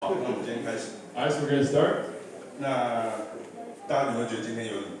Alright, so we're going to start. 那大家有没有觉得今天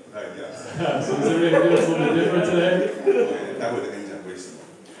有点不太一样？So is everybody feel it's a little bit different today? 我待会再跟你讲为什么。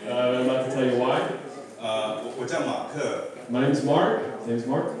I'm about to tell you why. 我叫马克， My name's Mark. His name's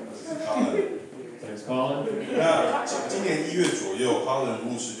Mark. 好了。 My name's Colin. 那今年1月左右，Colin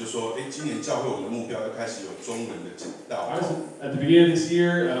牧师就说：“今年教会我们的目标要开始有中文的讲道。” Alright, so at the beginning of this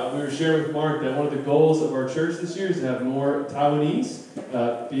year, we were sharing with Mark that one of the goals of our church this year is to have more Taiwanese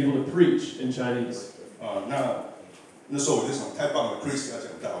be able to preach in Chinese. 那时候我就想，太棒了 ，Chris 要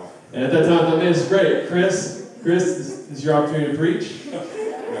讲道了。 And at that time, I thought, man, this is great. Chris, this is your opportunity to preach.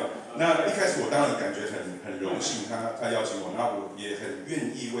 那一开始我当然感觉很荣幸，他邀请我，那我也很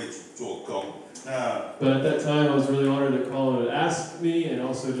愿意为主做工。But at that time, I was really honored that Colin had asked me, and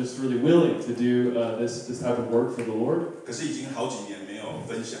also just really willing to do this type of work for the Lord. 可是已经好几年没有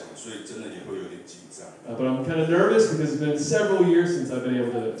分享了，所以真的也会有点紧张。But I'm kind of nervous because it's been several years since I've been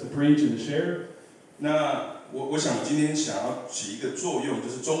able to preach and to share. 那我想我今天想要起一个作用，就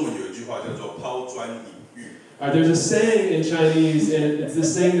是中文有一句话叫做抛砖引玉。There's a saying in Chinese, and it's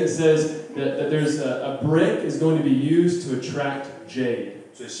this saying that says that there's a brick is going to be used to attract jade.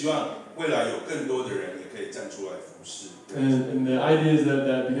 所以希望未来有更多的人也可以站出来服侍。And the idea is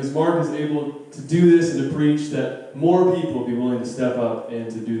that because Mark is able to do this and to preach, that more people will be willing to step up and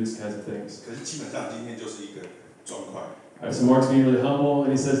to do these kinds of things. 可是基本上今天就是一个砖块。Alright, so Mark's being really humble,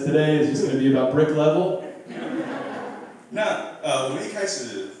 and he says today is just going to be about brick level. 那我们一开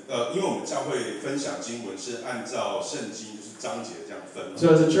始因为我们教会分享经文是按照圣经就是章节这样分。So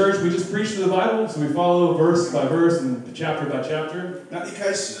as a church, we just preach through the Bible, so we follow verse by verse and chapter by chapter. 那一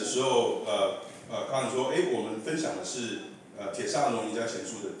开始的时候，康仁说，我们分享的是帖撒罗尼迦前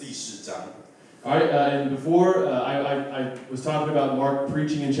书的第4章。Alright, and before I was talking about Mark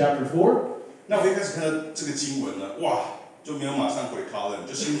preaching in chapter 4. 那我一开始看到这个经文呢，哇！就没有马上回 Colin，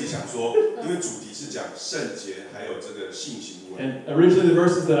 就心里想说，因为主题是讲圣洁，还有这个性行为。And originally the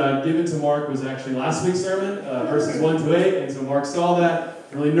verses that I'd given to Mark was actually last week's sermon, verses 1 to 8, and so Mark saw that,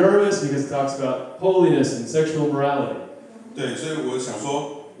 really nervous because it talks about holiness and sexual morality. 对，所以我想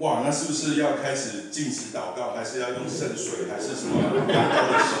说，哇，那是不是要开始禁食祷告，还是要用圣水，还是什么羊羔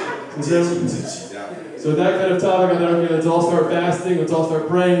的血洁净自己这样？ So with that kind of topic, I thought, okay, let's all start fasting, let's all start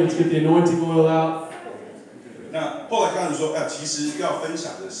praying, let's get the anointing oil out. 那后来刚才说，其实要分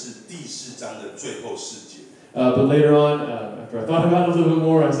享的是第4章的最后4节。But later on, after I thought about it a little bit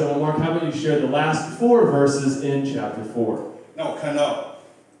more, I said, well, Mark, how about you share the last 4 verses in chapter 4? 那我看到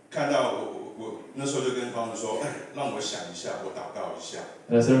我那时候就跟他们说，让我想一下，我祷告一下。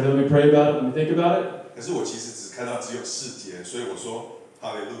And I said, okay, let me pray about it, let me think about it. 可是我其实只看到只有4节，所以我说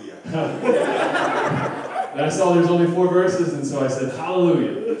哈利路亚。And I saw there's only 4 verses, and so I said,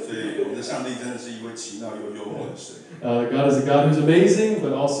 hallelujah. 所以我们的上帝真的是一位奇妙又幽默的神。God is a God who's amazing,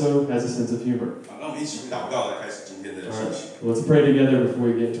 but also has a sense of humor. 好，那我们一起祷告来开始今天的信息。Let's pray together before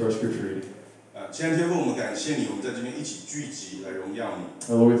we get into our scripture reading. 亲爱的天父，我们感谢你，我们在这边一起聚集来荣耀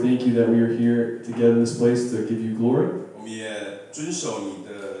你。Lord, we thank you that we are here together in this place to give you glory. 我们也遵守你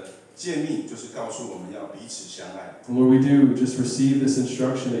的诫命，就是告诉我们要彼此相爱。And Lord, we do just receive this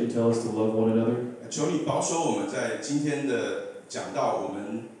instruction that you tell us to love one another. 求你保守我们在今天的讲道，我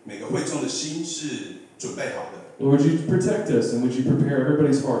们每个会众的心是准备好的。Lord, would you protect us and would you prepare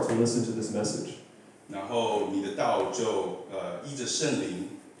everybody's heart to listen to this message? 然后你的道就依着圣灵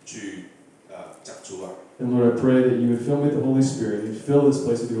去讲出来。And Lord, I pray that you would fill me with the Holy Spirit. You'd fill this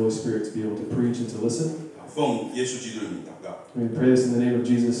place with the Holy Spirit to be able to preach and to listen. 奉耶稣基督的名祷告。We pray this in the name of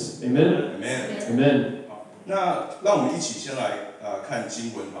Jesus. Amen. Amen. Amen. 好，那让我们一起先来看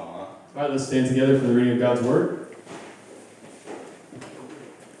经文好吗？ All right, let's stand together for the reading of God's Word.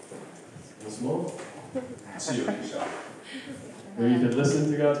 Small. 是有点像。Or you could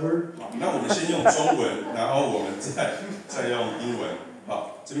listen to God's Word. 好，那我们先用中文，然后我们再用英文。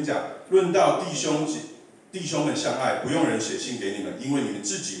好，这边讲，论到弟兄们相爱，不用人写信给你们，因为你们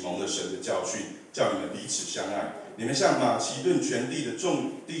自己蒙了神的教训，叫你们彼此相爱。你们像马其顿全地的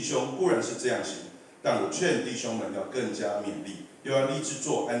众弟兄固然是这样行，但我劝弟兄们要更加勉励，又要立志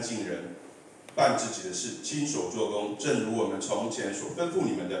做安静人，办自己的事，亲手做工，正如我们从前所吩咐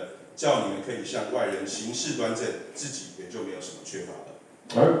你们的，叫你们可以向外人行事端正，自己也就没有什么缺乏了。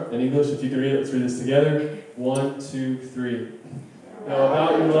All right, in English, if you could read it, let's read this together. 1, 2, 3. Now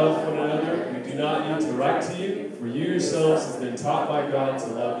about your love for one another, we do not need to write to you, for you yourselves have been taught by God to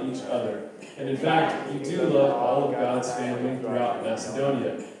love each other. And in fact, you do love all of God's family throughout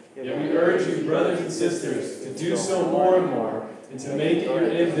Macedonia. Yet we urge you, brothers and sisters, to do so more and more, and to make it your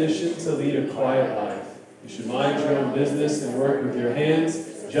ambition to lead a quiet life. You should mind your own business and work with your hands,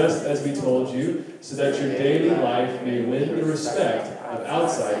 just as we told you, so that your daily life may win the respect of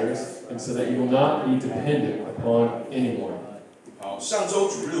outsiders, and so that you will not be dependent upon anyone. 好，上周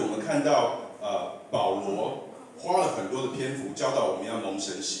主日我们看到保罗花了很多的篇幅教导我们要蒙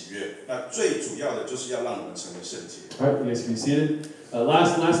神喜悦，那最主要的就是要让我们成为圣洁。All right, you guys can be seated.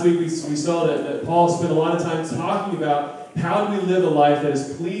 Last week we saw that Paul spent a lot of time talking about how do we live a life that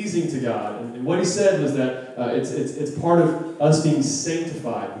is pleasing to God, and what he said was that it's part of us being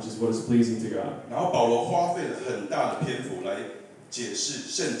sanctified, which is what is pleasing to God. 然后保罗花费了很大的篇幅来解释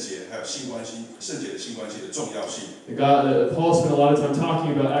圣洁还有性关系、圣洁的性关系的重要性。Paul spent a lot of time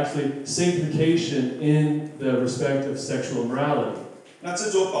talking about actually sanctification in the respect of sexual immorality. 那这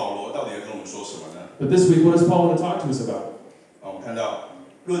周保罗到底要跟我们说什么呢？ But this week, what does Paul want to talk to us about? 我们看到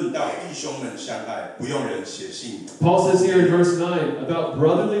论到弟兄们相爱，不用人写信。Paul says here in verse 9, about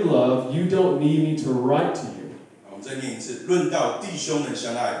brotherly love, you don't need me to write to you. 我们再念一次，论到弟兄们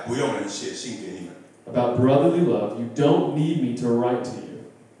相爱，不用人写信给你们。About brotherly love, you don't need me to write to you.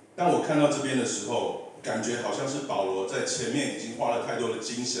 当我看到这边的时候，感觉好像是保罗在前面已经花了太多的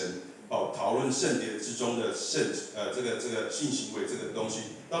精神，讨论圣洁之中的这个性行为这个东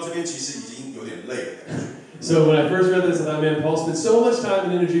西，到这边其实已经有点累的感觉。So when I first read this, I thought, man, Paul spent so much time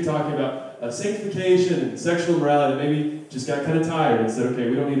and energy talking about sanctification and sexual immorality, that maybe just got kind of tired and said, okay,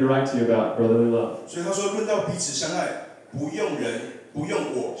 we don't need to write to you about brotherly love. 所以他说，论到彼此相爱，不用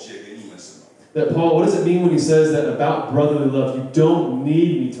我写给你们什么。That Paul, what does it mean when he says that about brotherly love, you don't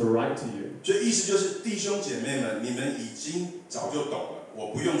need me to write to you? 所以意思就是弟兄姐妹们，你们已经早就懂了，我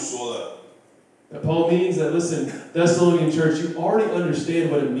不用说了。That Paul means that, listen, Thessalonian church, you already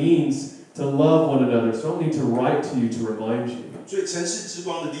understand what it means to love one another, so I don't need to write to you to remind you. 所以城市之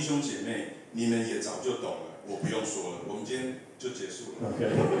光的弟兄姐妹，你们也早就懂了，我不用说了。我们今天就结束了。Okay.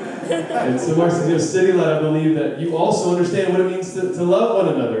 And so Mark says, City Light, I believe that you also understand what it means to love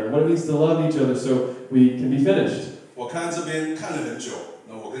one another, and what it means to love each other, so we can be finished. 我看这边看了很久，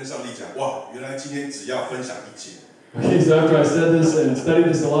那我跟上帝讲，哇，原来今天只要分享一节。Okay, so after I said this and studied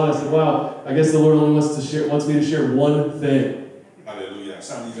this a lot, I said, wow, I guess the Lord only wants me to share one thing. 哈利路亚，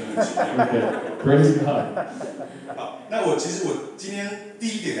上帝真的很奇妙。Okay, praise God. 好，那我今天第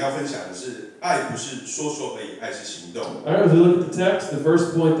一点要分享的是，爱不是说说而已，爱是行动。All right, as we look at the text, the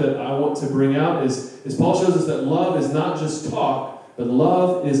first point that I want to bring out is Paul shows us that love is not just talk, but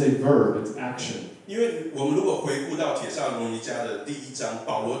love is a verb, it's action. 因为我们如果回顾到帖撒罗尼迦的第1章，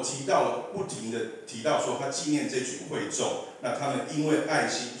保罗不停地提到说，他纪念这群会众，那他们因为爱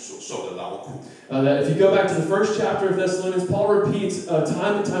心所受的劳苦。That if you go back to the first chapter of Thessalonians, Paul repeats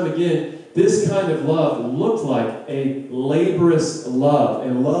time and time again, this kind of love looked like a laborious love,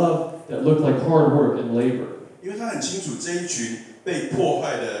 a love that looked like hard work and labor. 因为他很清楚这一群被迫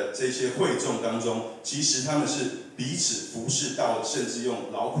害的这些会众当中，其实他们是彼此服侍到了，甚至用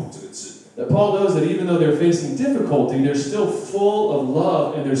劳苦这个字。That Paul knows that even though they're facing difficulty, they're still full of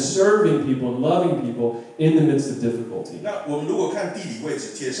love and they're serving people and loving people in the midst of difficulty. 那我们如果看地理位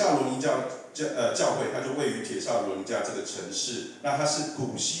置，帖撒罗尼教会，它就位于帖撒罗尼迦这个城市，那它是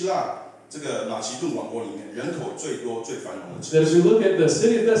古希腊这个马其顿王国里面人口最多、最繁荣的城 That 市。 as we look at the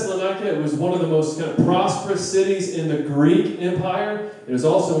city of Thessalonica, it was one of the most kind of prosperous cities in the Greek Empire. It was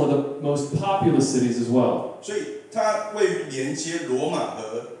also one of the most populous cities as well. 所以它位于连接罗马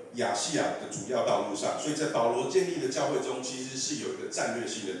和亚细亚的主要道路上，所以在保罗建立的教会中，其实是有一个战略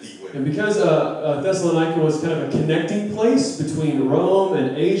性的地位。 And because Thessalonica was kind of a connecting place between Rome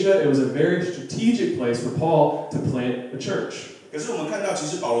and Asia, it was a very strategic place for Paul to plant a church. 可是我们看到，其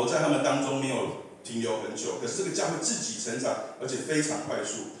实保罗在他们当中没有停留很久，可是这个教会自己成长，而且非常快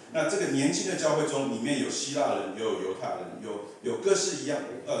速。那这个年轻的教会中，里面有希腊人，也有犹太人，有各式一样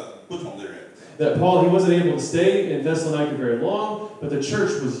不同的人。 That Paul, he wasn't able to stay in Thessalonica very long, but the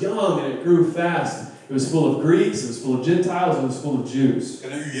church was young and it grew fast. It was full of Greeks, it was full of Gentiles, it was full of Jews. 可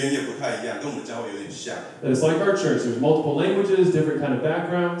能语言也不太一样，跟我们的教会有点像。 That it's like our church. There's multiple languages, different kind of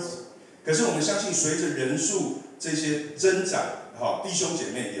backgrounds. 可是我们相信，随着人数这些增长，弟兄姐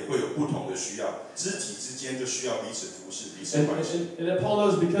妹也会有不同的需要，肢体之间就需要彼此服侍、彼此关心。And that Paul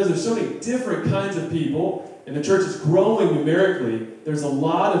knows because there's so many different kinds of people, and the church is growing numerically, there's a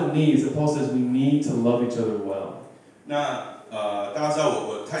lot of needs that Paul says we need to love each other well. 那大家知道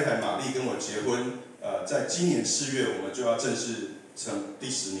我太太玛丽跟我结婚，在今年4月我们就要正式成第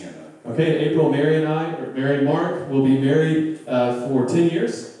10年了。 Okay, in April, Mary and Mark will be married for 10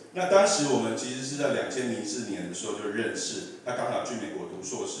 years. 那当时我们其实是在2004年的时候就认识，他刚好去美国读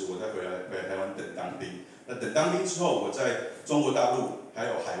硕士，我再回来台湾等当兵。那等当兵之后，我在中国大陆还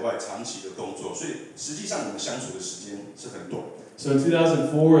有海外长期的工作，所以实际上我们相处的时间是很短。So in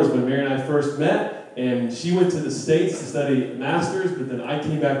 2004 is when Mary and I first met. and she went to the States to study masters, but then I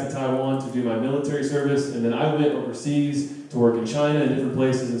came back to Taiwan to do my military service, and then I went overseas to work in China and different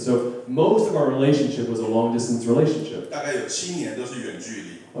places, and so most of our relationship was a long-distance relationship. 大概有7年都是远距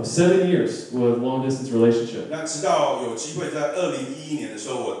离。7 years was a long-distance relationship. 那直到有机会在2011年的时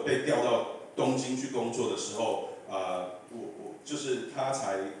候，我被调到东京去工作的时候，我就是他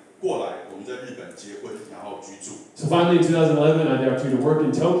才过来，我们在日本结婚，然后居住。So finally, in 2011, I had the opportunity to work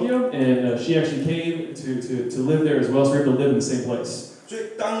in Tokyo, and she actually came to live there as well, so we were able to live in the same place. 所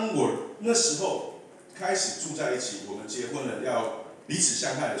以当我那时候开始住在一起，我们结婚了，要彼此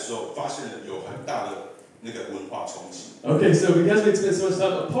相爱的时候，发现了有很大的那个文化冲击。Okay, so because we spent so much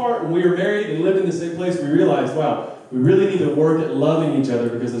time apart, when we were married and lived in the same place, we realized, wow, we really need to work at loving each other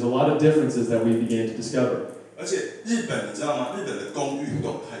because there's a lot of differences that we began to discover. 而且日本你知道吗？日本的公寓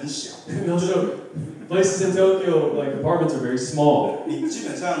都很小。And also, places in Tokyo, like apartments, are very small. 你基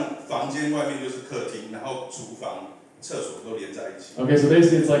本上房间外面就是客厅，然后厨房、厕所都连在一起。Okay, so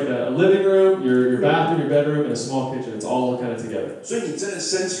basically it's like a living room, your bathroom, your bedroom, and a small kitchen. It's all kind of together. 所以你真的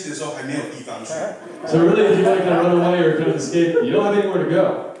生气的时候还没有地方去。So really, if you want to kind of run away or kind of escape, you don't have anywhere to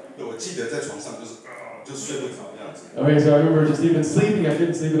go. 对，我记得在床上就睡不着这样子。Okay, so I remember just even sleeping. I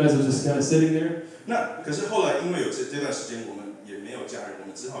couldn't sleep, and I was just kind of sitting there. 那可是后来因为有这段时间我们也没有家人，我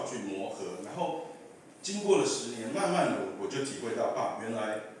们只好去磨合。然后经过了10年，慢慢的我就体会到原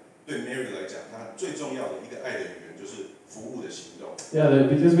来对 Mary 来讲，她最重要的一个爱的语言就是服务的行动。Yeah,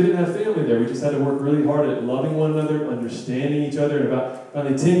 because we didn't have family there, we just had to work really hard at loving one another, understanding each other. And about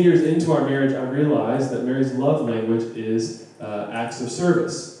finally 10 years into our marriage, I realized that Mary's love language is acts of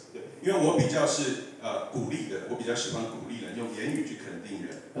service. 对，因为我比较是鼓励的，我比较喜欢鼓励人，用言语去肯定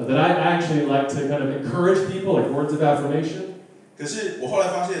人。That I actually like to kind of encourage people, like words of affirmation. 可是我后来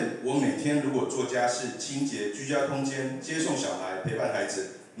发现，我每天如果做家事、清洁、居家空间、接送小孩、陪伴孩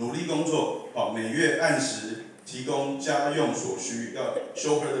子、努力工作，每月按时提供家用所需，要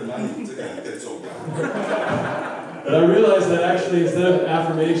show her the money， 这个更重要。But I realized that actually instead of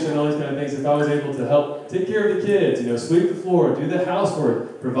affirmation and all these kind of things, if I was able to help take care of the kids, sweep the floor, do the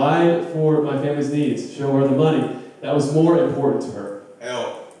housework, provide for my family's needs, show her the money, that was more important to her. 还有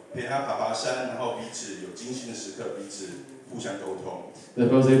陪她爬山，然后彼此有精心的时刻，彼此互相沟通。That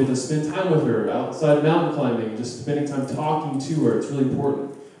if I was able to spend time with her outside mountain climbing, just spending time talking to her, it's really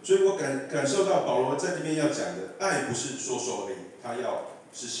important. 所以我感受到保罗在这边要讲的爱不是说说而已，他要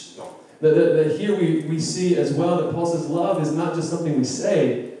是行动。That here we see as well that Paul says love is not just something we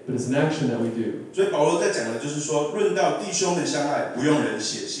say, but it's an action that we do. 所以保罗在讲的就是说，论到弟兄们相爱，不用人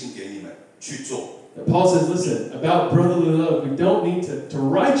写信给你们去做。Paul says, listen, about brotherly love, we don't need to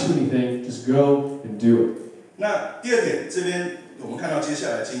write you anything, just go and do it. 那第二点，这边我们看到接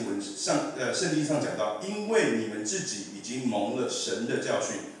下来经文圣经上讲到，因为你们自己已经蒙了神的教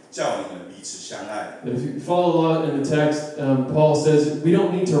训，叫你们彼此相爱。If you follow along in the text, Paul says, we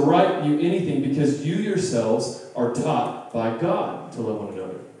don't need to write you anything because you yourselves are taught by God to love one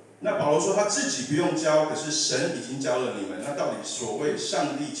another. 那保罗说他自己不用教，可是神已经教了你们。那到底所谓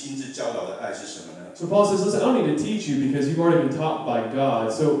上帝亲自教导的爱是什么呢？ So Paul says, listen, I don't need to teach you because you've already been taught by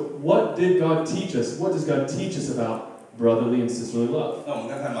God. So what did God teach us? What does God teach us about brotherly and sisterly love? 那我们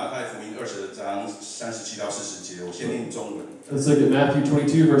看看马太福音22章37到40节，我先念中文。Let's look at Matthew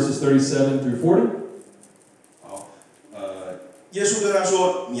 22, verses 37 through 40. 好，耶稣对他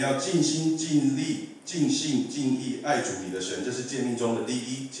说：“你要尽心尽力。”尽心尽意爱主你的神，这是诫命中的第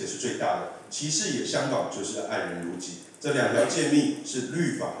一，且是最大的。其次也相仿，就是爱人如己。这2条诫命是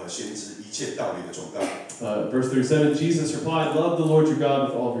律法和先知一切道理的总纲。Verse 37, Jesus replied, love the Lord your God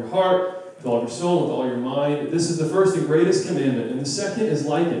with all of your heart, with all of your soul, with all your mind. This is the first and greatest commandment, and the second is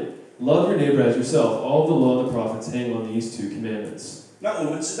like it. Love your neighbor as yourself. All the law and the prophets hang on these 2 commandments. 那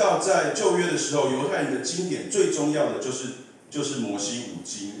我们知道，在旧约的时候，犹太人的经典最重要的就是摩西五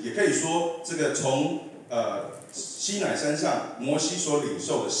经，也可以说这个从西乃山上摩西所领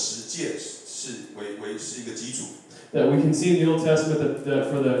受的10诫是一个基础。That we can see in the Old Testament that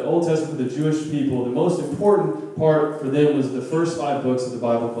for the Old Testament, for the Jewish people, the most important part for them was the first 5 books of the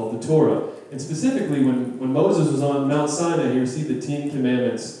Bible called the Torah. And specifically, when Moses was on Mount Sinai, he received the 10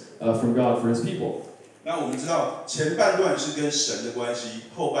 commandments from God for his people. 那我们知道前半段是跟神的关系，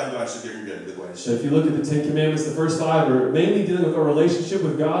后半段是跟人的关系。So if you look at the 10 commandments, the first 5 are mainly dealing with our relationship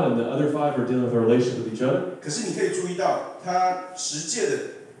with God, and the other 5 are dealing with our relationship with each other. 可是你可以注意到，他10诫的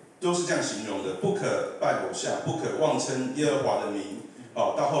都是这样形容的：不可拜偶像，不可妄称耶和华的名。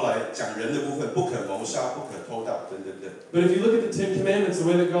到后来讲人的部分，不可谋杀，不可偷盗，等等等。But if you look at the 10 commandments, the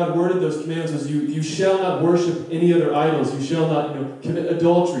way that God worded those commandments was, you shall not worship any other idols. You shall not, commit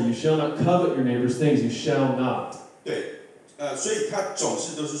adultery. You shall not covet your neighbor's things. You shall not. 对，所以他总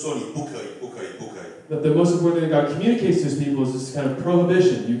是都是说你不可以，不可以，不可以。That the most important thing that God communicates to his people is this kind of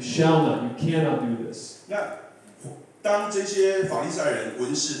prohibition. You shall not, you cannot do this. 那当这些法利赛人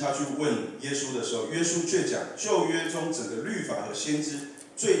文士他去问耶稣的时候，耶稣却讲旧约中整个律法和先知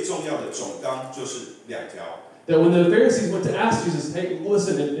最重要的总纲就是两条。That when the Pharisees went to ask Jesus, hey,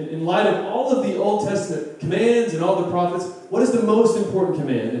 listen, in light of all of the Old Testament commands and all the prophets, what is the most important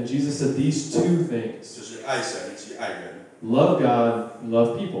command? And Jesus said these two things. 就是爱神及爱人。Love God,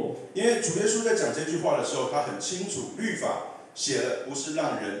 love people. 因为主耶稣在讲这句话的时候，他很清楚，律法写的不是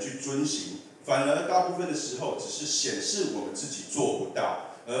让人去遵行，反而大部分的时候只是显示我们自己做不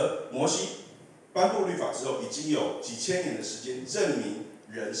到。而摩西颁布律法之后，已经有几千年的时间证明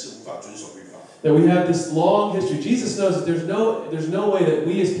人是无法遵守律法。That we have this long history. Jesus knows that there's no way that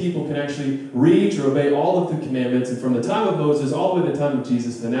we as people can actually reach or obey all of the commandments. And from the time of Moses all the way to the time of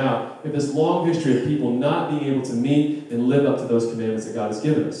Jesus to now, we have this long history of people not being able to meet and live up to those commandments that God has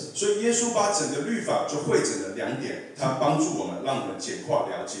given us. 所以耶稣把整个律法就汇整了两点，他帮助我们，让我们简化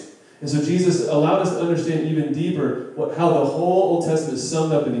了解。And so Jesus allowed us to understand even deeper how the whole Old Testament is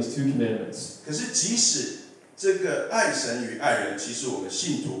summed up in these two commandments. 可是即使这个爱神与爱人，其实我们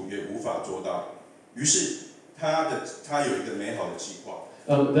信徒也无法做到。于是他有一个美好的计划。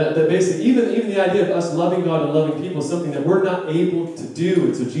That basically, even the idea of us loving God and loving people is something that we're not able to do,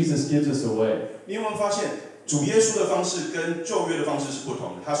 and so Jesus gives us a way. 你有没有发现，主耶稣的方式跟旧约的方式是不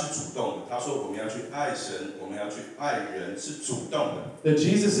同的？他是主动的，他说我们要去爱神，我们要去爱人，是主动的。That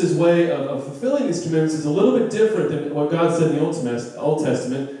Jesus' way of fulfilling these commandments is a little bit different than what God said in the Old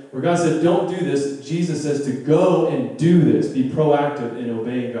Testament, where God said, don't do this. Jesus says to go and do this, be proactive in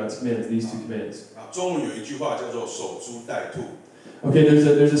obeying God's commands, these two commands. 中文有一句话叫做守株待兔。Okay,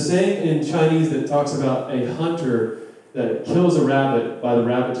 there's a saying in Chinese that talks about a hunter that kills a rabbit by the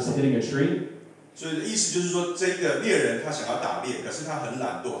rabbit just hitting a tree. 所以的意思就是说，这个猎人他想要打猎，可是他很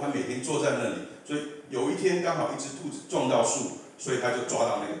懒惰，他每天坐在那里，所以有一天刚好一只兔子撞到树，所以他就抓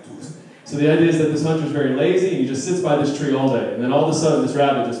到那个兔子。So the idea is that this hunter is very lazy and he just sits by this tree all day, and then all of a sudden this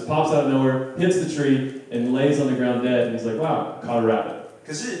rabbit just pops out of nowhere, hits the tree, and lays on the ground dead, and he's like, wow, caught a rabbit.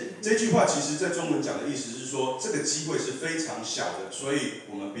 可是这句话其实在中文讲的意思是说，这个机会是非常小的，所以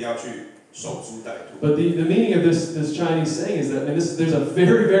我们不要去守株待兔。But the meaning of this Chinese saying is that there's a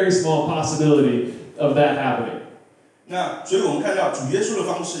very, very small possibility of that happening. 那所以我们看到主耶稣的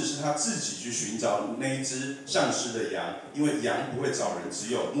方式是他自己去寻找那一只丧失的羊，因为羊不会找人，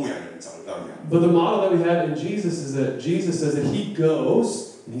只有牧羊人找得到羊。But the model that we have in Jesus is that Jesus says that he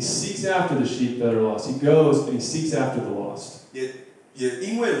goes and he seeks after the sheep that are lost. He goes and he seeks after the lost. 也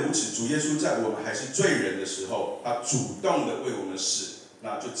因为如此，主耶稣在我们还是罪人的时候，他主动的为我们死，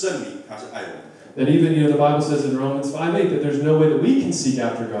那就证明他是爱我们。That even, the Bible says in Romans 5:8 that there's no way that we can seek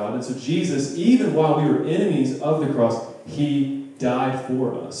after God. And so Jesus, even while we were enemies of the cross, he died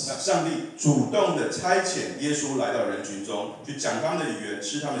for 那 us. 上帝主动的差遣耶稣来到人群中，去讲他们的语言，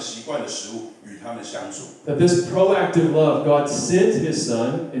吃他们习惯的食物，与他们相处。That this proactive love, God sent his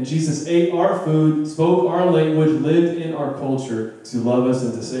son, and Jesus ate our food, spoke our language, lived in our culture to love us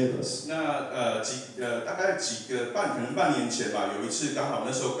and to save us. 那大概可能半年前吧，有一次刚好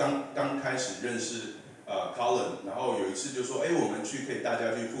那时候刚开始认识Colin， 然后有一次就说，我们可以大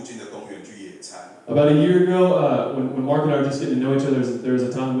家去附近的公园去野餐。About a year ago, when Mark and I were just getting to know each other, there was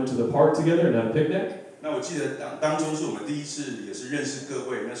a time we went to the park together and had a picnic. 那我记得当中是我们第一次也是认识各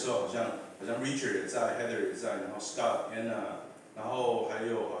位，那时候好像 Richard 也在 ，Heather 也在，然后 Scott、Anna， 然后还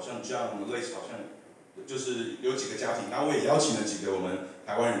有好像 John、Lace 好像就是有几个家庭，然后我也邀请了几个我们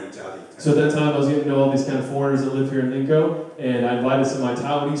台湾人的家庭。So at that time, I was getting to know all these kind of foreigners that live here in Linco, and I invited some of my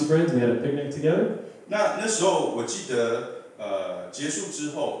Taiwanese friends. We had a picnic together. 那时候我记得结束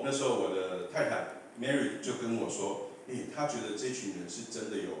之后，那时候我的太太 Mary 就跟我说，她觉得这群人是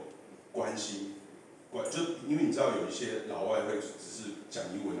真的有关心，就因为你知道有一些老外会只是讲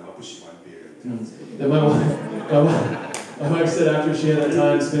英文，然后不喜欢别人这样子。That my wife said after she had that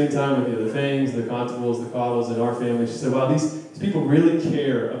time spending time with the Fangs, the Constables, the Cottles, and our family, she said, wow, these people really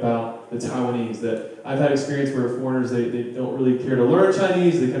care about the Taiwanese. That I've had experience where foreigners, they don't really care to learn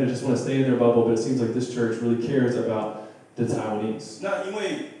Chinese, they kind of just want to stay in their bubble, but it seems like this church really cares about the Taiwanese. 那因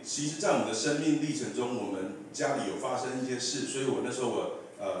为其实在我们的生命历程中，我们家里有发生一些事，所以我那时候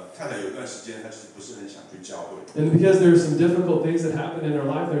太太有一段时间她其实不是很想去教会。And because there's some difficult things that happened in her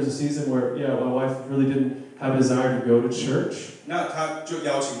life, there's a season where, my wife really didn't have a desire to go to church. 那她就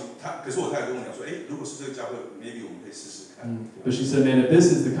邀请她，可是我太太跟我讲说，如果是这个教会 ，maybe 我们可以试试看。But she said, man, if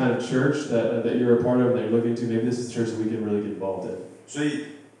this is the kind of church that you're a part of, that you're looking to, maybe this is the church that we can really get involved in. 所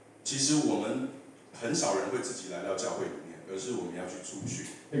以其实我们很少人会自己来到教会里面，而而是我们要去出去。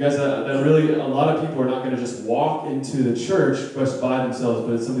 Because that really, a lot of people are not going to just walk into the church just by themselves,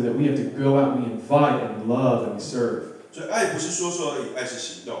 but it's something that we have to go out and we invite and love and we serve. 所以爱不是说说而已，爱是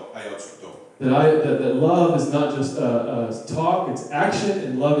行动，爱要主动。 That love is not just talk, it's action,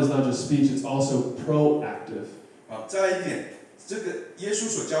 and love is not just speech, it's also proactive. 好，再来一点，这个耶稣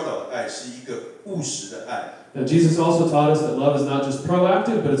所教导的爱是一个务实的爱。 Now, Jesus also taught us that love is not just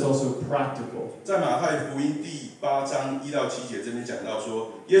proactive, but it's also practical. 在马太福音第8章1到7节这边讲到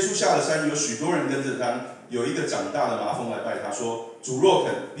说，耶稣下了山，有许多人跟着他。有一个长大的麻风来拜他说：“主若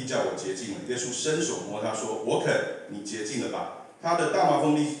肯，必叫我洁净了。”耶稣伸手摸他说：“我肯，你洁净了吧。”他的大麻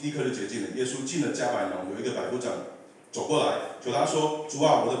风立刻就洁净了。耶稣进了加百农，有一个百夫长走过来，求他说：“主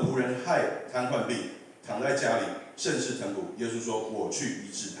啊，我的仆人害瘫痪病，躺在家里，甚是疼苦。”耶稣说：“我去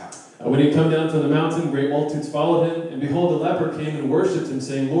医治他。” When he came down from the mountain, great multitudes followed him, and behold, a leper came and worshipped him,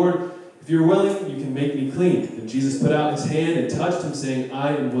 saying, "Lord, if you're willing, you can make me clean." Then Jesus put out his hand and touched him, saying,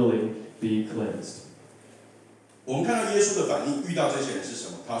 "I am willing, be cleansed." 我们看到耶稣的反应，遇到这些人是什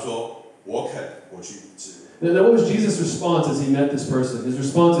么？他说：“我肯，我去医治。” Now, what was Jesus' response as he met this person? His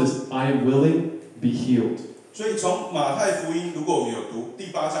response is, "I am willing, be healed." 所以从马太福音，如果我们有读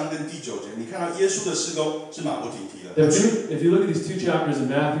第8章跟第9节，你看到耶稣的事工是马不停蹄的。 If you look at these two chapters in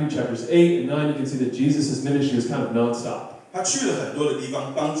Matthew, chapters 8 and 9, you can see that Jesus' ministry was kind of nonstop. 他去了很多的地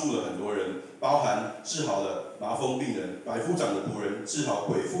方，帮助了很多人，包含治好了麻风病人、百夫长的仆人，治好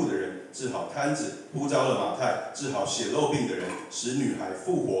鬼妇的人，治好瘫子，呼召了马太，治好血漏病的人，使女孩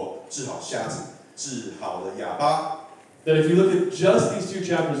复活，治好瞎子，治好了哑巴。 That if you look at just these two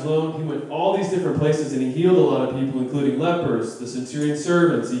chapters alone, he went all these different places and he healed a lot of people, including lepers, the centurion's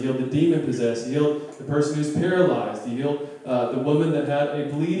servants. He healed the demon-possessed. He healed the person who's paralyzed. He healed the woman that had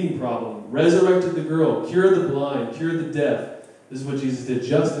a bleeding problem, resurrected the girl, cured the blind, cured the deaf. This is what Jesus did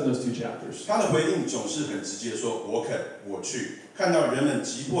just in those two chapters. 他的回应总是很直接，说：“我肯，我去。”看到人们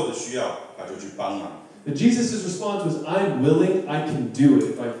急迫的需要，他就去帮忙。 But Jesus' response was, "I'm willing, I can do it."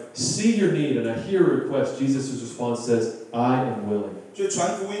 If I see your need and I hear a request, Jesus' response says, "I am willing." 所以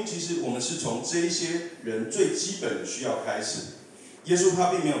传福音，其实我们是从这一些人最基本的需要开始。耶稣他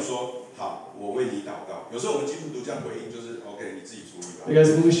并没有说：“好，我为你祷告。”有时候我们基督徒这样回应，就是 “OK， 你自己处理吧。”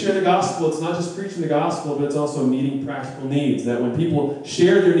 Because when we share the gospel, it's not just preaching the gospel, but it's also meeting practical needs. That when people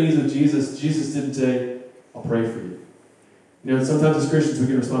share their needs with Jesus, Jesus didn't say, "I'll pray for you." You know, sometimes as Christians we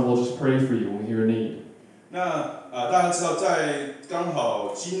can respond, "We'll just pray for you when we hear a need." 那大家知道，在刚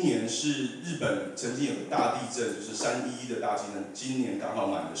好今年是日本曾经有个大地震，就是3.11的大地震，今年刚好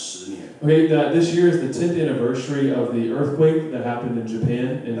满了10年。Okay, this year is the 10th anniversary of the earthquake that happened in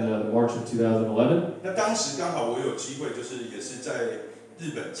Japan in March of 2011. 那当时刚好我有机会，就是也是在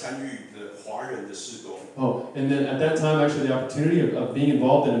日本参与的华人的事工。 Oh, and then at that time, actually, the opportunity of being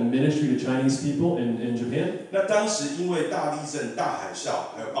involved in a ministry to Chinese people in Japan. 那当时因为大地震、大海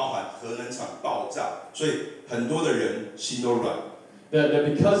啸，还有包含核能厂爆炸，所以很多的人心都软。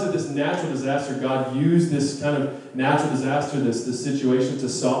 That because of this natural disaster, God used this kind of natural disaster, this situation to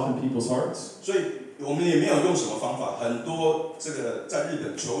soften people's hearts. 所以我们也没有用什么方法，很多这个在日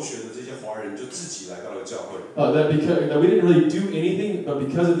本求学的这些华人就自己来到了教会。That we didn't really do anything, but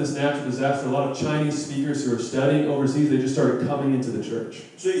because of this natural disaster, a lot of Chinese speakers who are studying overseas, they just started coming into the church.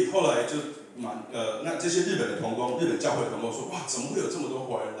 所以后来就那这些日本的同工、日本教会的同工说：“哇，怎么会有这么多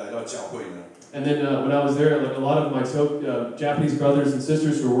华人来到教会呢？” And then when I was there, like a lot of my Japanese brothers and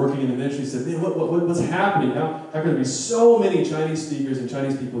sisters who were working in the ministry said, "Man, what's happening? How can there be so many Chinese speakers and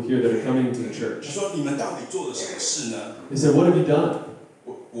Chinese people here that are coming into the 他 church?" 说：“你们到底做了什么事呢 They said, "What have you done?"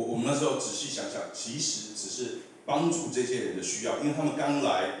 我们那时候仔细想想，其实只是帮助这些人的需要，因为他们刚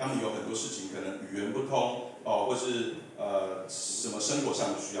来，他们有很多事情可能语言不通哦，或是什么生活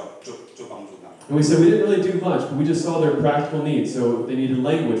上的需要，就帮助他们。 And we said we didn't really do much, but we just saw their practical needs. So if they needed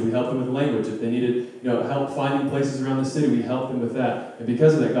language, we helped them with language. If they needed, help finding places around the city, we helped them with that. And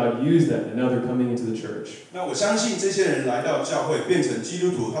because of that, God used that, and now they're coming into the church. 那我相信这些人来到教会变成基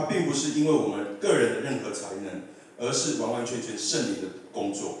督徒，他并不是因为我们个人的任何才能，而是完完全全圣灵的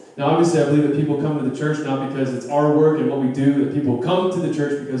工作。 Now, obviously, I believe that people come to the church not because it's our work and what we do. That people come to the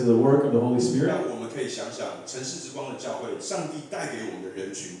church because of the work of the Holy Spirit. 那我们可以想想，城市之光的教会，上帝带给我们的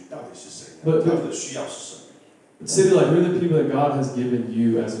人群到底是谁呢？ But- 他们的需要是什么？ But City Light, who are the people that God has given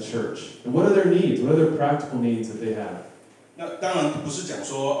you as a church? And what are their needs? What are their practical needs that they have? 那当然不是讲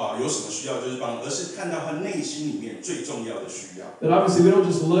说有什么需要就是帮，而是看到他内心里面最重要的需要。 That obviously we don't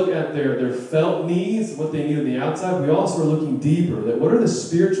just look at their felt needs, what they need on the outside. We also are looking deeper. That what are the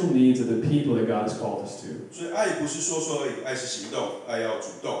spiritual needs of the people that God has called us to? 所以爱不是说说而已，爱是行动，爱要主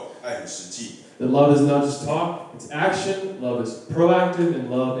动，爱很实际。 That love is not just talk, it's action. Love is proactive,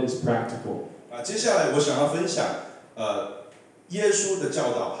 and love is practical. 接下来我想要分享，耶稣的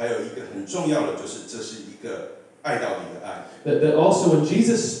教导还有一个很重要的，就是这是一个爱到底的爱。That also when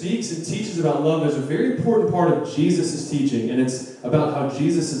Jesus speaks and teaches about love, there's a very important part of Jesus' teaching, and it's about how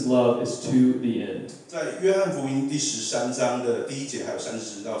Jesus' love is to the end. 在约翰福音第13章的第1节还有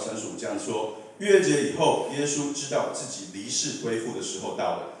30到35这样说：逾越节以后，耶稣知道自己离世归父的时候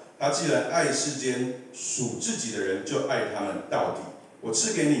到了。他既然爱世间属自己的人，就爱他们到底。我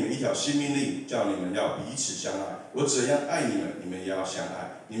赐给你们一条新命令，叫你们要彼此相爱。我怎样爱你们，你们也要相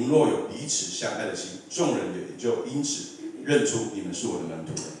爱。你们若有彼此相爱的心，众人也就因此认出你们是我的门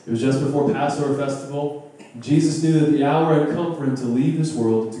徒。It was just before Passover festival. Jesus knew that the hour had come for him to leave this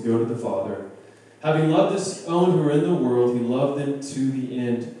world and to go to the Father. Having loved his own who were in the world, he loved them to the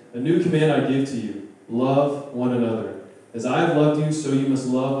end. A new command I give to you: love one another. As I have loved you, so you must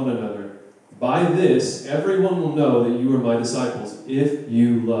love one another. By this, everyone will know that you are my disciples, if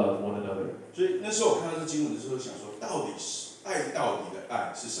you love one another. 所以那时候我看到这经文的时候，想说，到底是爱到底的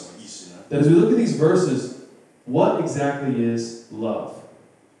爱是什么意思呢？ That as we look at these verses, what exactly is love?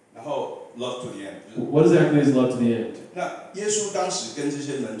 然后 love to the end， What exactly is love to the end? 那耶稣当时跟这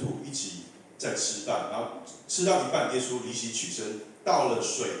些门徒一起在吃饭，然后吃到一半，耶稣离席取身，倒了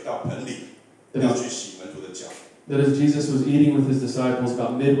水到盆里，要去洗门徒的脚。That as Jesus was eating with his disciples,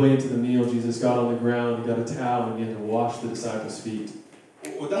 about midway into the meal, Jesus got on the ground, he got a towel, and began to wash the disciples' feet.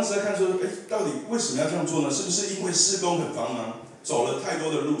 我当时在看说，到底为什么要这样做呢？是不是因为施工很繁忙，走了太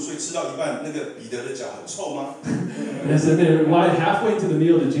多的路，所以吃到一半，那个彼得的脚很臭吗？ And then why halfway into the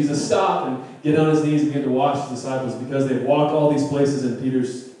meal did Jesus stop and get on his knees and begin to wash the disciples? Because they walked all these places and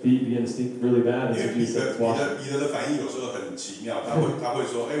Peter's feet began to stink really bad. 因 And 为 so 彼 Jesus 得 said, wash. 的反应有时候很奇妙，他会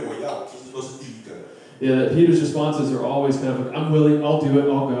说，我要，这都是第一个的。Yeah, Peter's responses are always kind of like, I'm willing, I'll do it,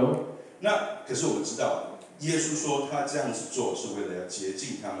 I'll go. 那可是我们知道，耶稣说他这样子做是为了要洁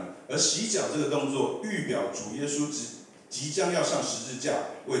净他们，而洗脚这个动作预表主耶稣即将要上十字架，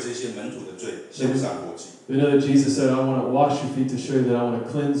为这些门徒的罪献上活祭。We know that Jesus said, I want to wash your feet to show you that I want to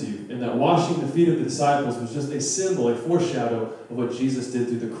cleanse you. And that washing the feet of the disciples was just a symbol, a foreshadow of what Jesus did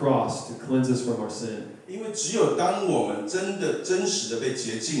through the cross to cleanse us from our sin. 因为只有当我们真实的被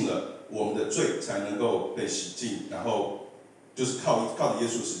洁净了，我们的罪才能够被洗净，然后就是靠着耶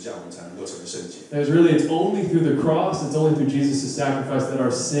稣十字架，我们才能够成为圣洁。And it's only through the cross, it's only through Jesus' sacrifice that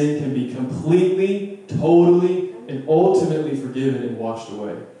our sin can be completely, totally, and ultimately forgiven and washed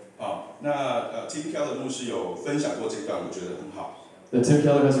away. 好，那Tim Keller 牧师有分享过这段，我觉得很好。That Tim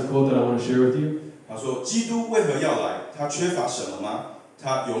Keller has a quote that I want to share with you. 他说：“基督为何要来？他缺乏什么吗？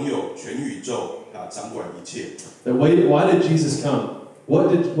他拥有全宇宙，掌管一切。” That why did Jesus come? What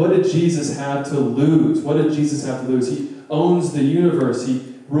did Jesus have to lose? What did Jesus have to lose? He owns the universe. He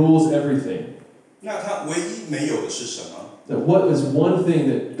rules everything. 那他唯一没有的是什么？ That what is one thing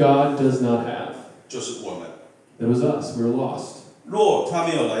that God does not have? 就是我们。 It was us. We were lost. 若他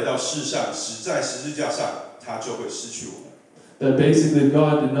没有来到世上，死在十字架上，他就会失去我们。 That basically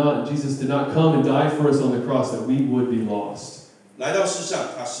Jesus did not come and die for us on the cross, that we would be lost. 来到世上，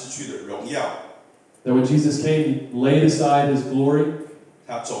他失去了荣耀。 That when Jesus came, he laid aside his glory.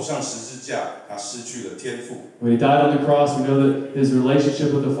 他走上十字架，他失去了天赋。 When he died on the cross, we know that his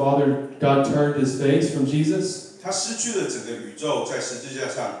relationship with the Father, God turned his face from Jesus. 他失去了整个宇宙，在十字架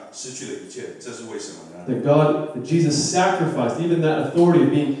上失去了一切，这是为什么呢？ That Jesus sacrificed even that authority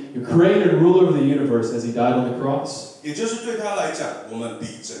of being the creator and ruler of the universe as he died on the cross. 也就是对他来讲，我们比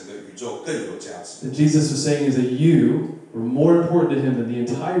整个宇宙更有价值。 That Jesus was saying is that you were more important to him than the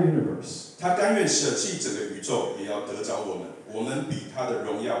entire universe. 他甘愿舍弃整个宇宙，也要得着我们。我们比他的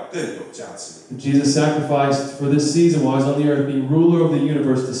荣耀更有价值。 That Jesus sacrificed for this season while he was on the earth, being ruler of the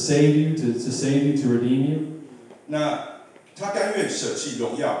universe to save you, to redeem you. 那他甘愿舍弃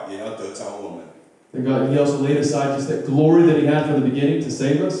荣耀，也要得着我们。 And God, he also laid aside just that glory that he had from the beginning to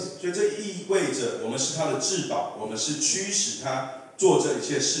save us. 所以这意味着我们是他的至宝，我们是驱使他做这一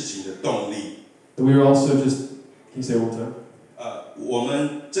切事情的动力。 That we were also just, can you say it one time?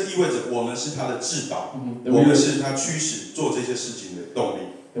 这意味着我们是他的至宝， That 我们是他驱使做这些事情的动力。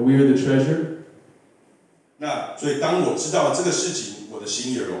 we are the treasure. 那所以当我知道这个事情，我的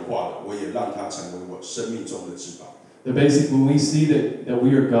心也融化了，我也让它成为我生命中的至宝。 That basically when we see that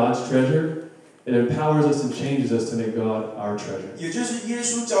we are God's treasure, it empowers us and changes us to make God our treasure. 也就是耶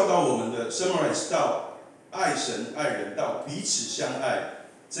稣教导我们的 summarize 到爱神爱人到彼此相爱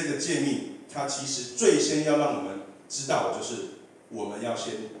这个诫命，它其实最先要让我们知道的就是我们要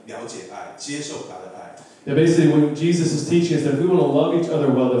先了解爱，接受他的爱。 Now basically when Jesus is teaching us that if we want to love each other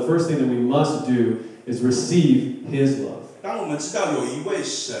well, the first thing that we must do is receive his love. 当我们知道有一位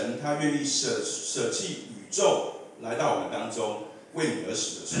神，他愿意舍弃宇宙来到我们当中，为你而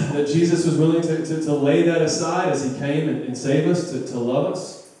死的时候。 That Jesus was willing to lay that aside as he came and save us, to love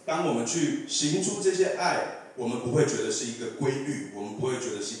us. 当我们去行出这些爱，我们不会觉得是一个规律，我们不会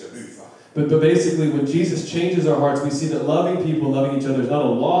觉得是一个律法。 But basically, when Jesus changes our hearts, we see that loving people, loving each other is not a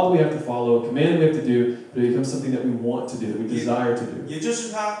law we have to follow, a command we have to do, but it becomes something that we want to do, that we desire to do. 也就是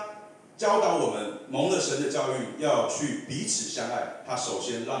他教导我们蒙了神的教育，要去彼此相爱。他首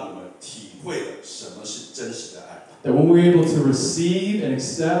先让我们体会了什么是真实的爱。 That when we're able to receive and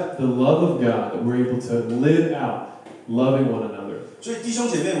accept the love of God, that we're able to live out loving one another. 所以弟兄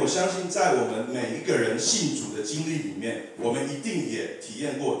姐妹，我相信在我们每一个人信主的经历里面，我们一定也体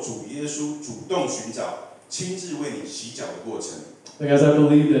验过主耶稣主动寻找、亲自为你洗脚的过程。 Because I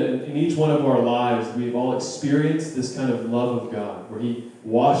believe that in each one of our lives, we've all experienced this kind of love of God, where He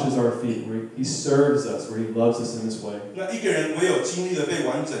washes our feet, where He serves us, where He loves us in this way. 那一个人唯有经历了被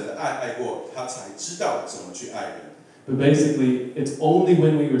完整的爱过，他才知道怎么去爱人。 But basically, it's only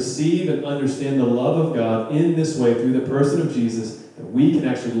when we receive and understand the love of God in this way, through the person of Jesus, that we can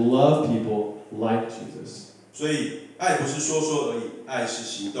actually love people like Jesus. 所以爱不是说说而已，爱是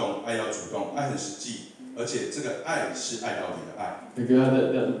行动，爱要主动，爱很实际，而且这个爱是爱到底的爱。 God,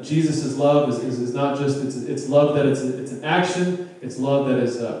 that Jesus' love is not just, it's love that it's an action, it's love that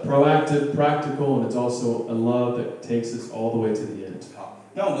is proactive, practical, and it's also a love that takes us all the way to the end. 好，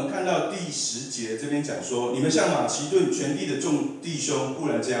那我们看到第10节这边讲说，你们像马其顿全地的众弟兄固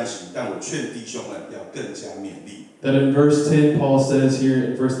然这样行，但我劝弟兄们要更加勉励。 That in verse 10, Paul says here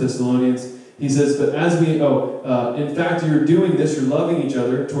in 1 Thessalonians, he says, but as in fact, you're doing this, you're loving each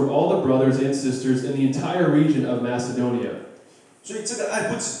other toward all the brothers and sisters in the entire region of Macedonia. 所以这个爱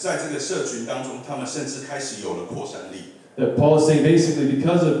不止在这个社群当中，他们甚至开始有了扩散力。 That Paul is saying basically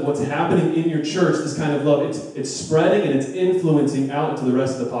because of what's happening in your church, this kind of love, it's spreading and it's influencing out into the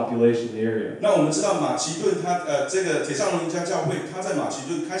rest of the population in the area. 那我们知道马其顿这个铁上罗尼迦教会，他在马其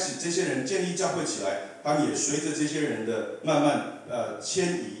顿开始这些人建立教会起来，他们也随着这些人的慢慢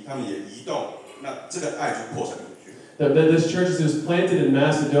迁移，他们也移动，那这个爱就扩散出去。 That this church was planted in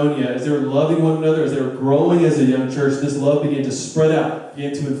Macedonia, as they were loving one another, as they were growing as a young church, this love began to spread out,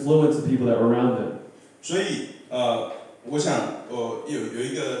 began to influence the people that were around them. 所以我想有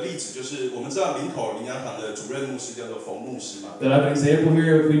一个例子，就是我们知道林口灵粮堂的主任牧师叫做冯牧师嘛。 That I have an example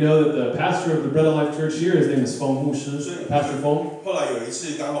here. If we know that the pastor of the Bread of Life Church here, his name is Feng Mu Shi, Pastor Feng. 后来有一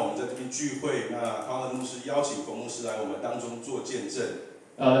次刚好我们在这边聚会，那康恩牧师邀请冯牧师来我们当中做见证。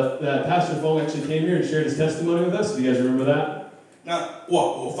That Pastor Feng actually came here and shared his testimony with us. Do you guys remember that? 那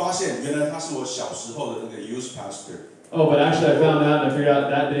我发现原来他是我小时候的那个 youth pastor。 Oh, but actually I found out and I figured out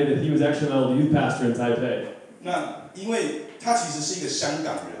that day that he was actually my old youth pastor in Taipei. 那因为他其实是一个香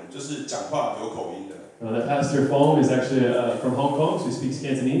港人，就是讲话有口音的。That Pastor Feng is actually from Hong Kong, so he speaks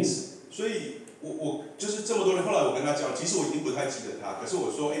Cantonese. 所以我就是这么多年，后来我跟他讲，其实我已经不太记得他，可是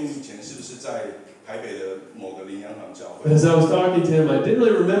我说，你以前是不是在台北的某个灵粮堂教会？ As I was talking to him, I didn't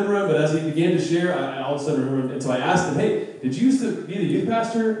really remember him, but as he began to share, I all of a sudden remembered him. And so I asked him, hey, did you used to be the youth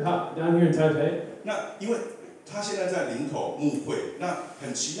pastor down here in Taipei? 那因为他现在在林口牧会，那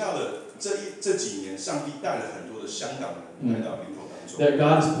很奇妙的，这几年，上帝带了很多的香港人来到林口当中。 That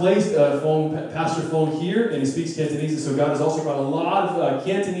God has placed Pastor Feng here, and he speaks Cantonese, and so God has also brought a lot of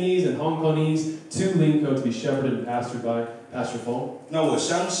Cantonese and Hong Kongese to Linko to be shepherded and pastored by Pastor Feng. 那我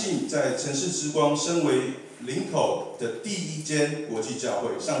相信，在城市之光身为林口的第一间国际教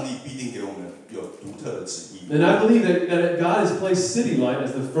会，上帝必定给我们有独特的旨意。 And I believe that God has placed City Light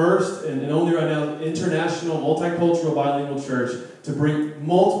as the first and only right now international, multicultural, bilingual church to bring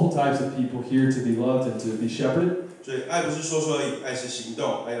multiple types of people here to be loved and to be shepherded. 所以爱不是说说而已，爱是行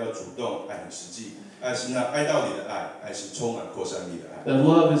动，爱要主动，爱很实际，爱是那爱到底的爱，爱是充满扩散力的爱。 That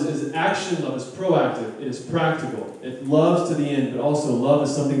love is action, love is proactive, it is practical. It loves to the end, but also love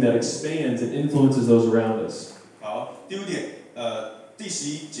is something that expands and influences those around us. 好，第5点，第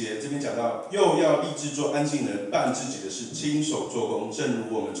11节这边讲到，又要立志做安静人，办自己的事，亲手做工，正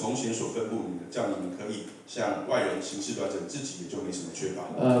如我们从前所吩咐你的，叫你们可以向外人行事端正，自己也就没什么缺乏。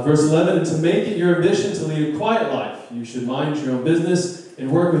Verse 11, and to make it your ambition to lead a quiet life, you should mind your own business and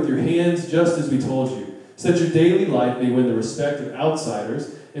work with your hands just as we told you, so that your daily life may win the respect of outsiders,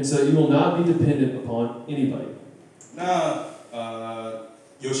 and so that you will not be dependent upon anybody. 那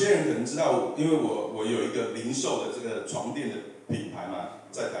有些人可能知道，因为我有一个零售的这个床垫的品牌嘛，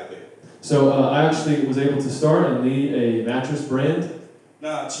在台北。 So I actually was able to start and lead a mattress brand.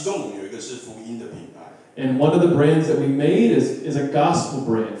 那其中我们有一个是福音的品牌。 And one of the brands that we made is a gospel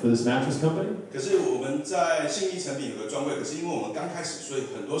brand for this mattress company. 可是我们在信义成品有个专柜，可是因为我们刚开始，所以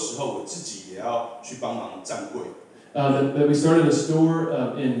很多时候我自己也要去帮忙站柜。that we started a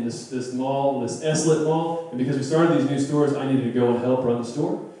store in this mall, this Eslet Mall, and because we started these new stores, I needed to go and help run the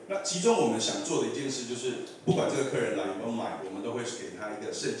store. 那其中我们想做的一件事就是，不管这个客人来有没有买，我们都会给他一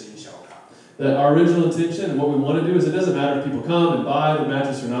个圣经小卡。That our original intention and what we want to do is it doesn't matter if people come and buy the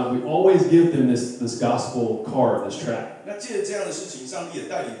mattress or not. We always give them this gospel card, this tract. 那借着这样的事情，上帝也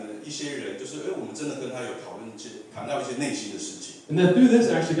带领了一些人，就是我们真的跟他有谈到一些内心的事情。And then through this,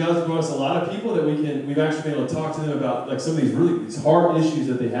 actually, God's brought us a lot of people that we've actually been able to talk to them about like some of these hard issues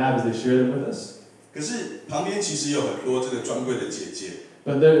that they have as they share them with us. 可是旁边其实有很多这个专柜的姐姐。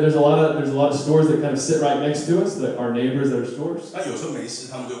But there's a lot of stores that kind of sit right next to us, that are neighbors, that are stores. 那有时候没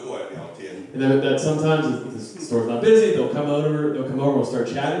事，他们就过来聊天。And that sometimes if the store's not busy, they'll come over, we'll start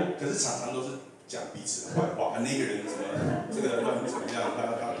chatting. 可是常常都是讲彼此的坏话，那个人怎么这个乱怎么样，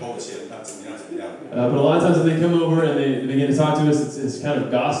他偷钱，他怎么样。But a lot of times when they come over and they begin to talk to us, it's kind of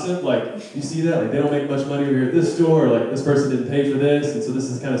gossip. Like, you see that? Like, they don't make much money over here at this store, or like this person didn't pay for this, and so this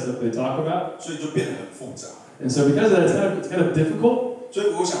is kind of stuff they talk about. 所以就变得很复杂。And so because of that, it's kind of difficult. 所以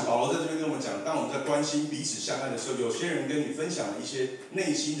我想保罗在这边跟我们讲，当我们在关心彼此相爱的时候，有些人跟你分享了一些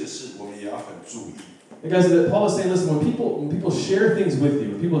内心的事，我们也要很注意。And guys, Paul is saying, listen, when people share things with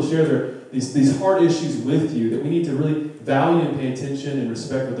you, when people share these hard issues with you, that we need to really value and pay attention and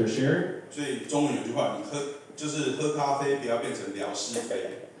respect what they're sharing. 所以中文有句话，你喝咖啡，不要变成聊是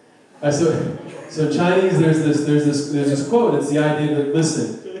非。So Chinese, there's this quote. It's the idea that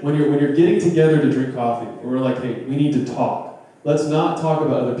listen, when you're getting together to drink coffee, we're like, hey, we need to talk. Let's not talk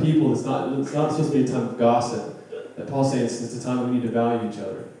about other people. It's not supposed to be a time of gossip. That Paul's saying it's a time we need to value each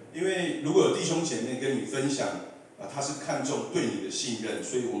other. 因为如果有弟兄姐妹跟你分享，他是看重对你的信任，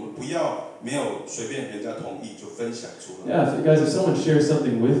所以我们不要没有随便人家同意就分享出来。Yeah, guys, if someone shares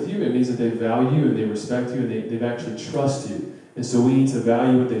something with you, it means that they value you and they respect you and they actually trust you. And so we need to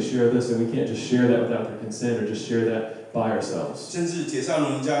value what they share with us, and we can't just share that without their consent or just share that by ourselves. 甚至帖撒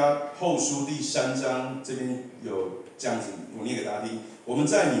罗尼迦后书第3章这边有这样子，我念给大家听。我们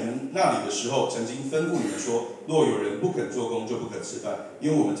在你们那里的时候，曾经吩咐你们说，若有人不肯做工，就不可吃饭，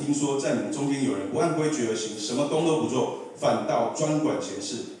因为我们听说在你们中间有人不按规矩而行，什么工都不做，反倒专管闲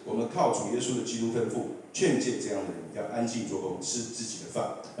事。我们靠主耶稣的基督吩咐，劝诫这样的人要安静做工，吃自己的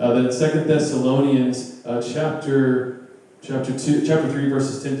饭。Then 2 Thessalonians chapter 3,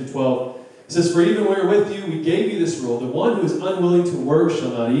 verses 10 to 12. It says, for even when we were with you, we gave you this rule. The one who is unwilling to work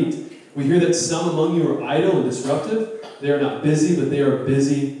shall not eat. We hear that some among you are idle and disruptive. They are not busy, but they are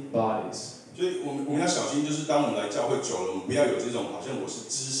busy bodies. 所以我们要小心，就是当我们来教会久了，我们不要有这种好像我是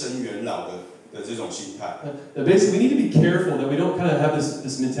资深元老的这种心态。Basically, we need to be careful that we don't kind of have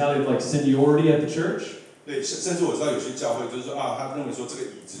this mentality of like seniority at the church. 对，甚至我知道有些教会就是说他认为说这个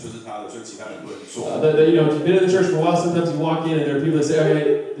椅子就是他的，所以其他人不能坐。That if you've been in the church for a while, sometimes you walk in and there are people that say,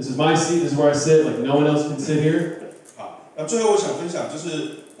 "Okay, this is my seat. This is where I sit. Like no one else can sit here." 好，那最后我想分享就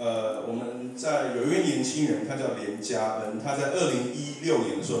是我们在有一位年轻人，他叫连家恩，他在2016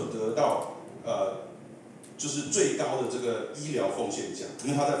年的时候得到就是最高的这个医疗奉献奖，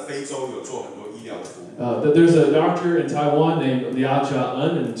因为他在非洲有做很多医疗的服务。There's a doctor in Taiwan named Liu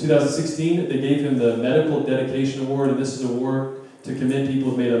Jia-un. In 2016, they gave him the Medical Dedication Award, and this is an award to commend people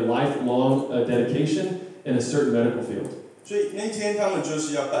who've made a lifelong dedication in a certain medical field. 所以那天他们就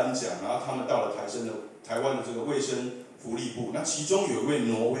是要颁奖，然后他们到了台湾的这个卫生福利部，那其中有一位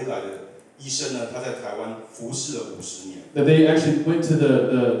挪威来的医生呢，他在台湾服侍了50年。That they actually went to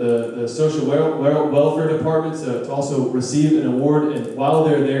the social welfare department to also receive an award, and while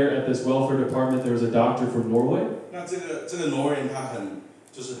they're there at this welfare department, there was a doctor from Norway. 那这个挪威人他很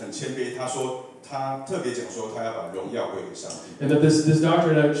谦卑，他说他特别讲说他要把荣耀归给上帝。And that this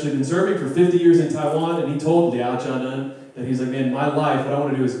doctor had actually been serving for 50 years in Taiwan, and he told Liu Jia-un that he's like, man, my life, what I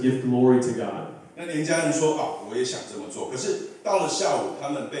want to do is give glory to God. 那连家人说我也想这么做，可是到了下午，他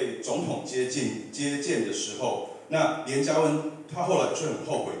们被总统接见的时候，那连家恩他后来却很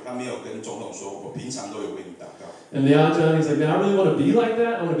后悔，他没有跟总统说，我平常都有为你祷告。And Liu Jia-un, he's like, man, I really want to be like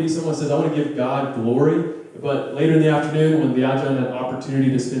that. I want to be someone who says, I want to give God glory. But later in the afternoon, when Liu Jia-un had an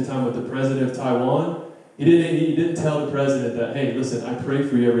opportunity to spend time with the president of Taiwan, he didn't tell the president that, hey, listen, I pray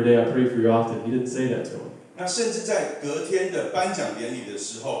for you every day. I pray for you often. He didn't say that to him. 那甚至在隔天的颁奖典礼的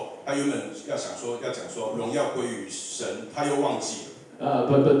时候，他原本要讲说荣耀归于神，他又忘记了。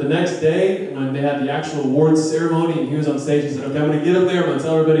But the next day, when they had the actual awards ceremony and he was on stage, he said, okay, I'm going to get up there, I'm going to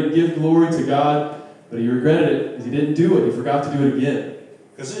tell everybody, give glory to God. But he regretted it because he didn't do it. He forgot to do it again.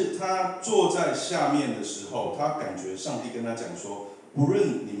 可是他坐在下面的时候，他感觉上帝跟他讲说，不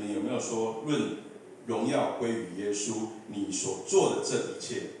论你们有没有说，论荣耀归于耶稣，你所做的这一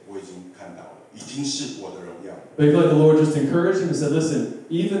切，我已经看到了。已经是我的荣耀。 But I feel like the Lord just encouraged him and said, listen,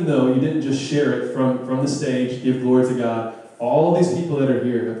 even though you didn't just share it from the stage, give glory to God, all these people that are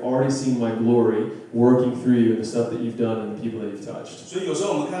here have already seen my glory working through you and the stuff that you've done and the people that you've touched. 所以有时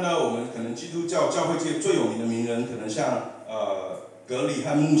候我们看到我们可能基督教教会界最有名的名人，可能像格里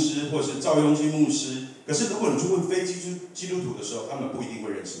汉牧师或是赵雍基牧师，可是如果你去问非基督徒的时候，他们不一定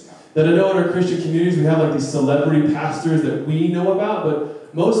会认识他。 That I know in our Christian communities we have like these celebrity pastors that we know about,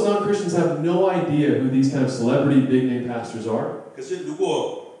 but most non-Christians have no idea who these kind of celebrity big name pastors are. 可是如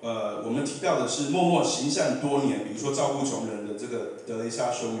果我们提到的是默默行善多年，比如说照顾穷人的这个德蕾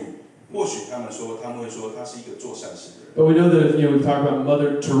莎修女，或许他们会说她是一个做善事的人。 But we know that if we talk about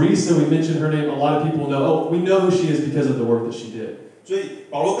Mother Teresa, we mentioned her name, a lot of people know, oh, we know who she is because of the work that she did. 所以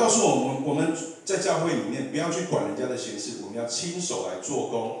保罗告诉我们在教会里面不要去管人家的闲事，我们要亲手来做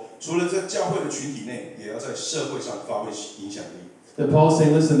工。除了在教会的群体内，也要在社会上发挥影响力。 That Paul's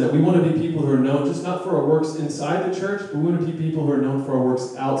saying, listen, that we want to be people who are known just not for our works inside the church, but we want to be people who are known for our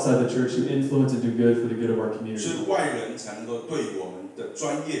works outside the church, who influence and do good for the good of our 所 community. 以外人才能够对我们的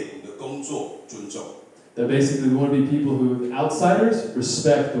专业、我们的工作尊重。 That basically we want to be people who, outsiders,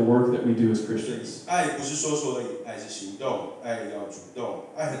 respect the work that we do as 所以 Christians. 爱不是说说而已，爱是行动，爱要主动，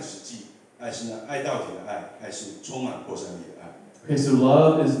爱很实际，爱是那爱到底的爱，爱是充满扩散力的爱。 Okay, so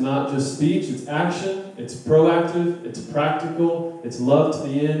love is not just speech, it's action, it's proactive, it's practical, it's love to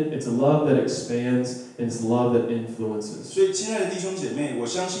the end, it's a love that expands, and it's love that influences. 所以，亲爱的弟兄姐妹，我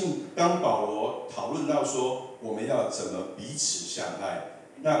相信当保罗讨论到说我们要怎么彼此相爱，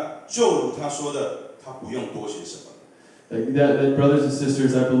那就如他说的，他不用多写什么。 That brothers and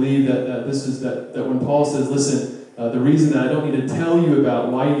sisters, I believe that when Paul says, listen, the reason that I don't need to tell you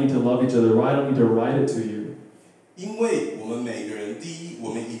about why you need to love each other, why I don't need to write it to you, 因为我们每个人，第一，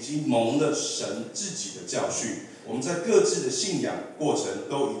我们已经蒙了神自己的教训，我们在各自的信仰过程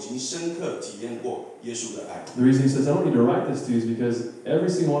都已经深刻体验过耶稣的爱。 the reason he says I don't need to write this to you is because every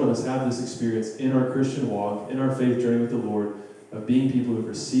single one of us have this experience in our Christian walk, in our faith journey with the Lord, of being people who've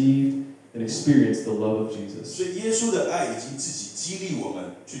received and experienced the love of Jesus. 所以耶稣的爱已经自己激励我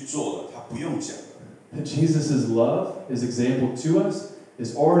们去做了，他不用讲了。 That Jesus' love, his example to us,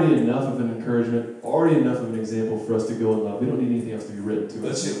 is already enough of an encouragement, already enough of an example for us to go in love. We don't need anything else to be written to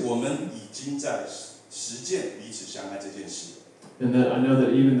而 us. 且我们已经在实践彼此相爱这件事。 And that I know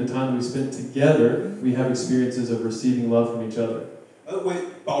that even the time we spent together, we have experiences of receiving love from each other. 而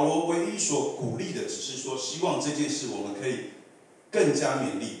保罗唯一所鼓励的，只是说，希望这件事我们可以更加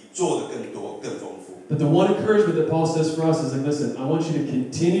勉励，做得更多、更丰富。 But the one encouragement that Paul says for us is like, listen, I want you to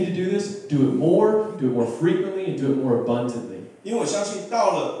continue to do this, do it more frequently, and do it more abundantly. 因为我相信，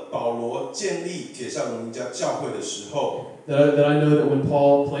到了保罗建立帖撒罗尼迦教会的时候， That I know that when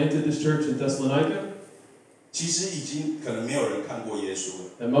Paul planted this church in Thessalonica, 其实已经可能没有人看过耶稣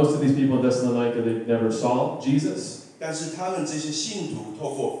了。 that most of these people in Thessalonica, they never saw Jesus. 但是他们这些信徒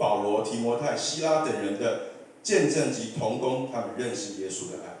透过保罗、提摩太、希拉等人的见证及同工，他们认识耶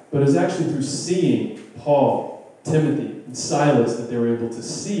稣的爱。 But it's actually through seeing Paul, Timothy, and Silas that they were able to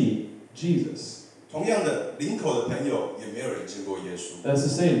see Jesus. 同样的，林口的朋友也没有人见过耶稣。 That's the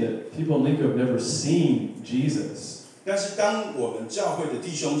same, that people in Lincoln have never seen Jesus. 但是当我们教会的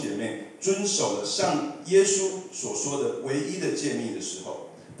弟兄姐妹遵守了上耶稣所说的唯一的诫命的时候，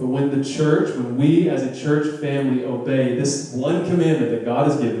 But when we as a church family obey this one commandment that God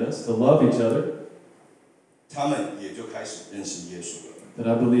has given us, to love each other, 他们也就开始认识耶稣了。 then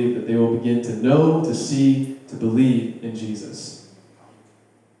I believe that they will begin to know, to see, to believe in Jesus.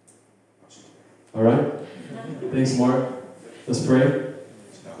 All right? Thanks, Mark. Let's pray.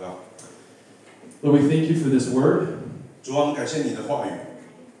 祷告， Lord, we thank you for this word. 主啊，我们感谢你的话语。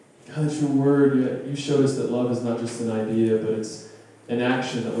 God, it's your word. You showed us that love is not just an idea, but it's an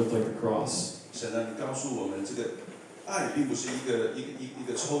action that looked like the cross. 神啊，你告诉我们，这个爱并不是一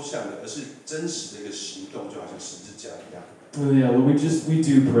个抽象的，而是真实的一个行动，就好像十字架一样。 Well, yeah, Lord, we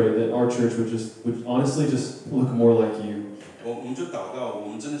do pray that our church would honestly just look more like you. 我们就祷告，我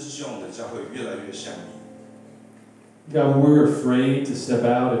们真的是希望我们的教会越来越像你。 God, when we're afraid to step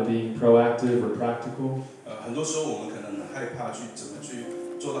out and being proactive or practical, 很多时候我们可能很害怕去怎么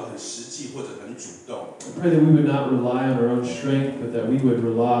去做到很实际或者很主动。 I pray that we would not rely on our own strength, but that we would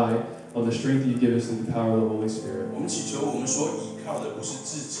rely on the strength that you give us through the power of the Holy Spirit. 我们祈求我们所依靠的不是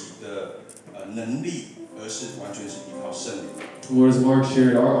自己的能力，而是完全是依靠圣灵。 Lord, as Mark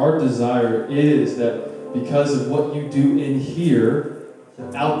shared, our desire is that because of what you do in here,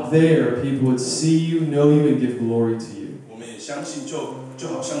 out there, people would see you, know you, and give glory to you. 我们也相信就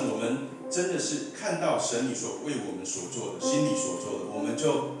好像我们真的是看到神你所为我们所做的，心里所做的，我们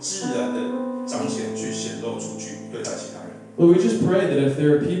就自然的彰显去显露出去，对待其他人。Lord, we just pray that if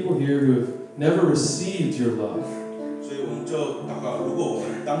there are people here who have never received your love. 所以我们就祷告，如果我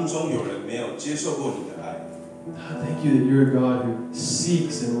们当中有人没有接受过你的爱， God, thank you that you're a God who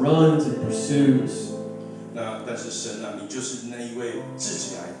seeks and runs and pursues. 那但是神啊，你就是那一位自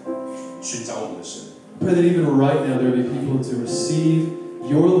己来寻找我们的神。 Pray that even right now there will be people to receive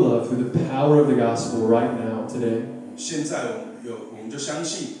your love through the power of the gospel right now, today. 现在我们就相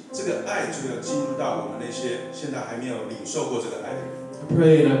信这个爱就要进入到我们那些现在还没有领受过这个爱的人。 I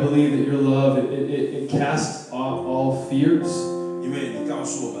pray and I believe that your love, it casts off all fears, 因为你告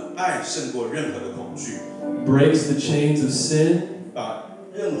诉我们，爱胜过任何的恐惧， breaks the chains of sin. 把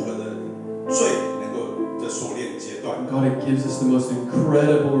任何的罪能够的锁链截断， God, it gives us the most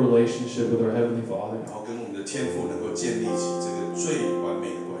incredible relationship with our Heavenly Father. 然后跟我们的天父能够建立起这个最完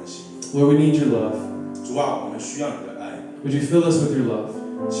美的关系。 Lord, we need your love. 主啊，我们需要你的爱， Would you fill us with your love?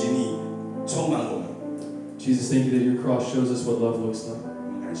 请你充满我们。 Jesus, thank you that your cross shows us what love looks like.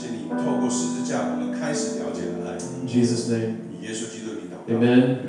 我们感谢你，透过十字架，我们开始了解了爱。 In Jesus' name, 以耶稣基督的名祷告。 amen.